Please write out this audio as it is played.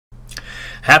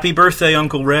Happy birthday,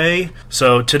 Uncle Ray!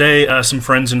 So today, some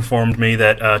friends informed me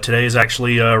that today is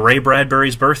actually Ray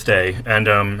Bradbury's birthday, and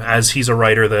as he's a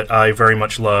writer that I very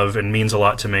much love and means a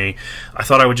lot to me, I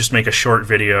thought I would just make a short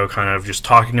video kind of just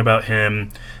talking about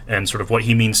him and sort of what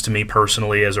he means to me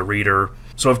personally as a reader.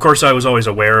 So of course I was always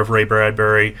aware of Ray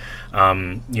Bradbury.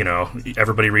 You know,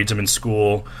 everybody reads him in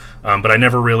school, but I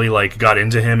never really got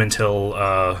into him until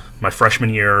my freshman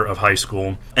year of high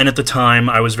school. And at the time,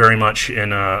 I was very much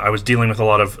in I was dealing with a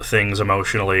lot of things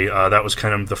emotionally. That was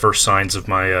kind of the first signs of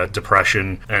my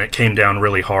depression, and it came down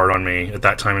really hard on me at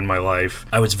that time in my life.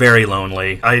 I was very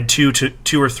lonely. I had two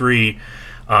or three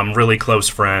really close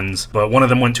friends, but one of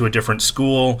them went to a different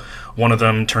school, one of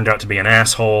them turned out to be an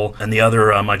asshole, and the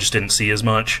other I just didn't see as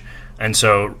much. And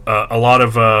so a lot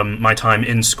of my time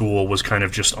in school was kind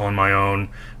of just on my own.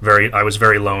 I was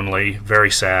very lonely,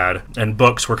 very sad, and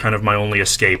books were kind of my only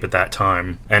escape at that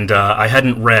time. And I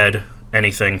hadn't read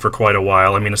anything for quite a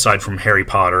while. I mean, aside from Harry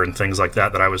Potter and things like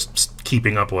that I was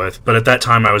keeping up with. But at that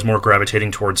time, I was more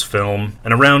gravitating towards film.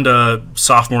 And around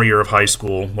sophomore year of high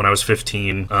school, when I was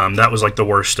 15, that was like the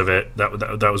worst of it.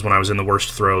 That was when I was in the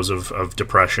worst throes of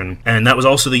depression. And that was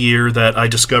also the year that I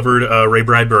discovered Ray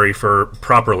Bradbury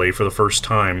properly for the first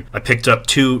time. I picked up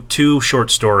two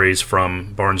short stories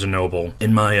from Barnes & Noble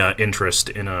in my interest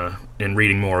in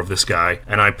reading more of this guy.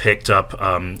 And I picked up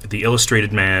The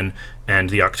Illustrated Man and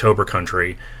The October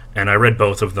Country, and I read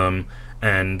both of them,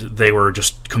 and they were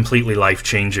just completely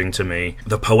life-changing to me.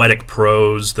 The poetic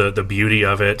prose, the beauty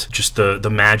of it, just the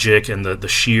magic and the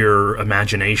sheer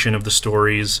imagination of the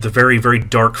stories, the very, very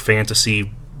dark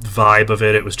fantasy vibe of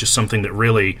it. It was just something that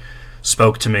really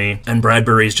spoke to me, and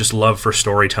Bradbury's just love for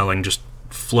storytelling just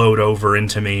flowed over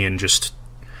into me and just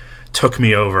took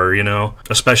me over, you know?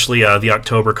 Especially The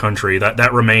October Country.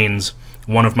 That remains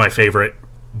one of my favorite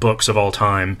books of all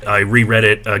time. I reread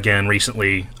it again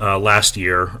recently last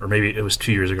year, or maybe it was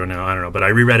 2 years ago now, I don't know, but I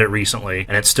reread it recently,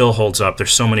 and it still holds up.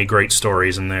 There's so many great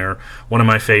stories in there. One of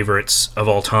my favorites of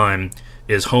all time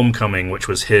is Homecoming, which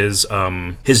was his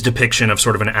depiction of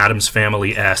sort of an Addams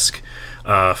Family-esque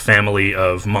family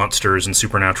of monsters and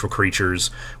supernatural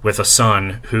creatures with a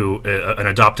son an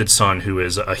adopted son who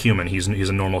is a human. He's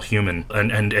a normal human,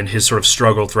 and his sort of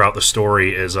struggle throughout the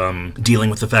story is dealing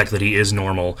with the fact that he is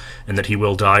normal and that he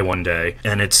will die one day.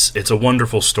 And it's a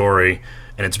wonderful story,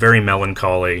 and it's very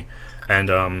melancholy.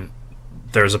 And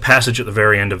there's a passage at the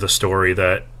very end of the story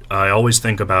that I always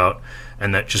think about,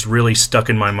 and that just really stuck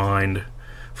in my mind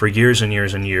for years and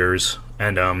years and years.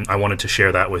 And I wanted to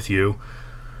share that with you.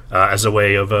 As a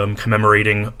way of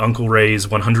commemorating Uncle Ray's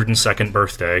 102nd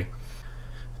birthday.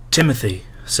 "Timothy,"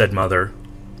 said Mother.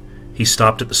 He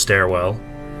stopped at the stairwell.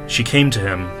 She came to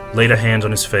him, laid a hand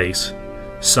on his face.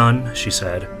 "Son," she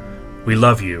said, "we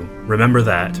love you. Remember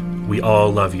that. We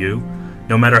all love you.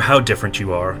 No matter how different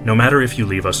you are, no matter if you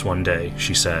leave us one day,"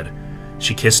 she said.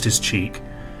 She kissed his cheek.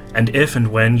 "And if and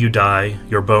when you die,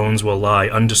 your bones will lie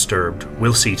undisturbed.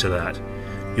 We'll see to that.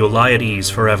 You'll lie at ease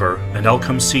forever, and I'll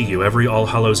come see you every All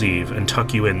Hallows Eve and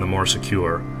tuck you in the more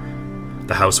secure."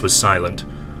 The house was silent.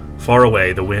 Far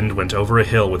away, the wind went over a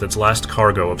hill with its last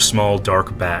cargo of small,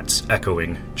 dark bats,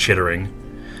 echoing, chittering.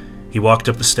 He walked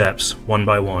up the steps, one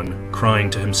by one, crying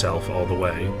to himself all the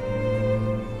way.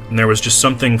 And there was just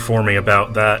something for me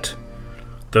about that.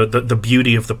 The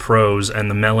beauty of the prose and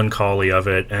the melancholy of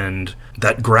it, and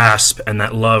that grasp and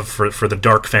that love for the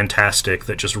dark fantastic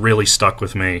that just really stuck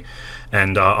with me,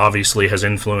 and obviously has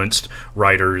influenced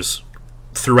writers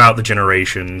throughout the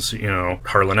generations. You know,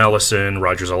 Harlan Ellison,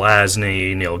 Roger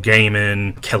Zelazny, Neil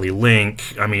Gaiman, Kelly Link.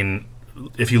 I mean,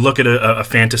 if you look at a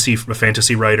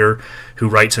fantasy writer who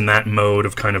writes in that mode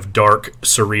of kind of dark,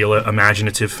 surreal,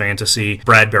 imaginative fantasy,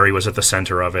 Bradbury was at the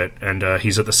center of it, and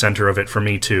he's at the center of it for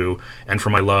me too, and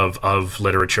for my love of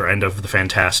literature and of the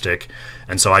fantastic.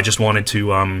 And so I just wanted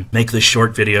to make this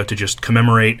short video to just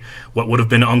commemorate what would have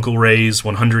been Uncle Ray's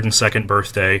 102nd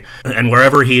birthday, and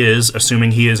wherever he is,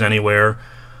 assuming he is anywhere,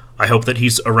 I hope that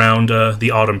he's around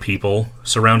the autumn people,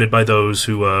 surrounded by those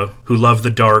who love the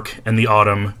dark and the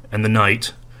autumn and the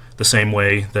night the same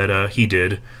way that he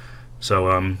did.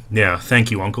 So, yeah, thank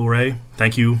you, Uncle Ray.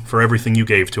 Thank you for everything you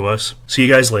gave to us. See you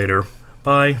guys later.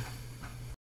 Bye.